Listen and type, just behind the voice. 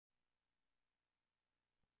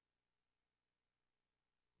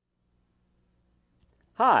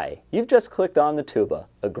Hi, you've just clicked on the tuba,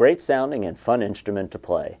 a great sounding and fun instrument to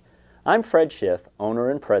play. I'm Fred Schiff,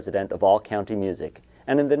 owner and president of All County Music,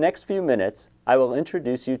 and in the next few minutes, I will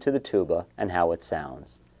introduce you to the tuba and how it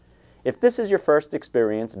sounds. If this is your first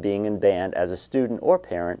experience being in band as a student or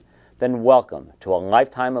parent, then welcome to a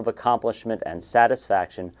lifetime of accomplishment and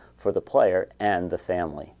satisfaction for the player and the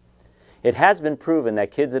family. It has been proven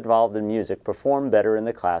that kids involved in music perform better in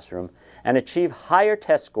the classroom and achieve higher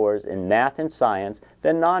test scores in math and science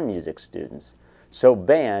than non-music students. So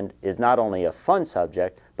band is not only a fun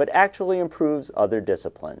subject, but actually improves other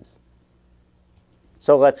disciplines.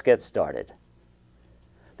 So let's get started.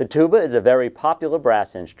 The tuba is a very popular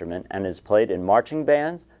brass instrument and is played in marching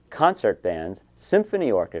bands, concert bands,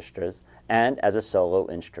 symphony orchestras, and as a solo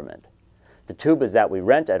instrument. The tubas that we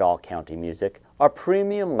rent at All County Music are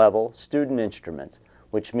premium level student instruments,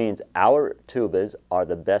 which means our tubas are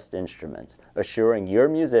the best instruments, assuring your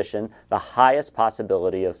musician the highest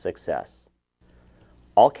possibility of success.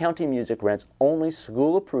 All County Music rents only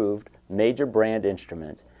school-approved major brand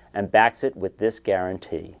instruments and backs it with this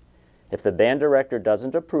guarantee. If the band director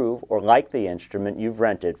doesn't approve or like the instrument you've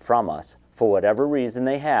rented from us, for whatever reason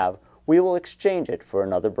they have, we will exchange it for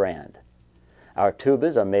another brand. Our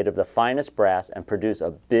tubas are made of the finest brass and produce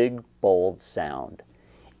a big, bold sound.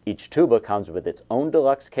 Each tuba comes with its own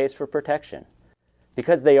deluxe case for protection.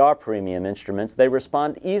 Because they are premium instruments, they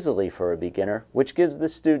respond easily for a beginner, which gives the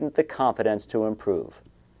student the confidence to improve.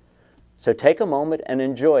 So take a moment and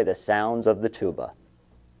enjoy the sounds of the tuba.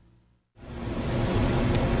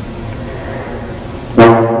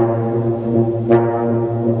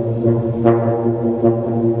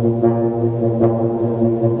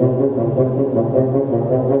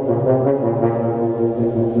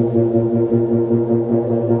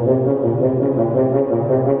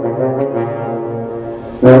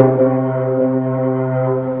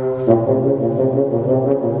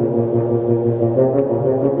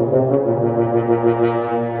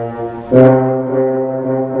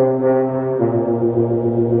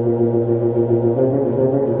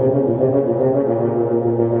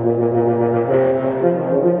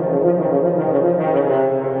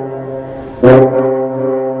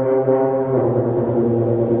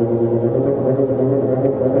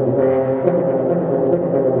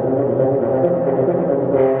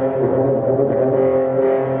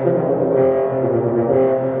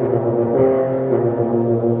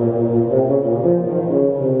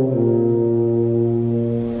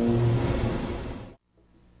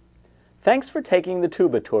 Thanks for taking the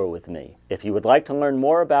tuba tour with me. If you would like to learn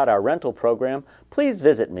more about our rental program, please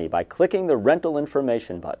visit me by clicking the rental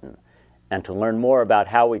information button. And to learn more about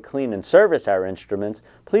how we clean and service our instruments,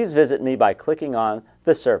 please visit me by clicking on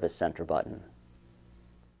the Service Center button.